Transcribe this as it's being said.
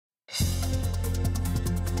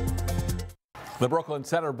The Brooklyn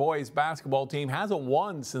Center boys basketball team hasn't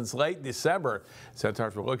won since late December.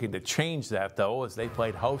 Centaurs were looking to change that, though, as they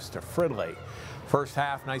played host to Fridley. First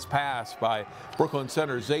half, nice pass by Brooklyn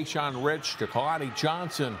Center Zashon Rich to Kolade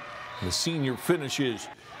Johnson. The senior finishes.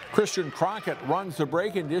 Christian Crockett runs the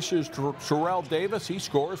break and dishes to Sherrell Davis. He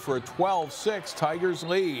scores for a 12-6 Tigers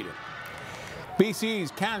lead. BC's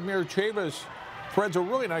Casimir Chavis threads a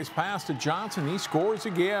really nice pass to Johnson. He scores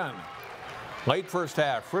again. Late first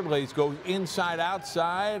half, Fridley's goes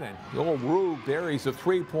inside-outside, and Yoal Ruei buries a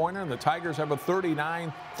three-pointer, and the Tigers have a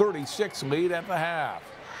 39-36 lead at the half.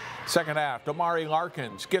 Second half, Demari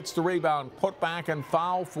Larkins gets the rebound, put back and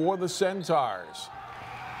foul for the Centaurs.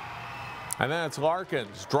 And then it's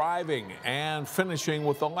Larkins driving and finishing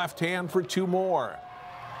with the left hand for two more.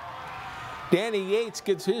 Danny Yates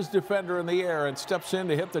gets his defender in the air and steps in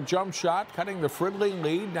to hit the jump shot, cutting the Fridley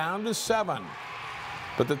lead down to 7.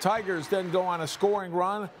 But the Tigers then go on a scoring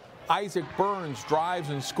run. Isaac Burns drives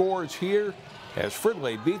and scores here as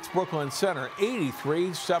Fridley beats Brooklyn Center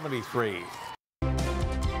 83-73.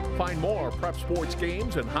 Find more prep sports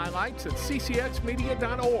games and highlights at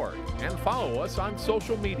ccxmedia.org and follow us on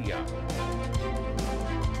social media.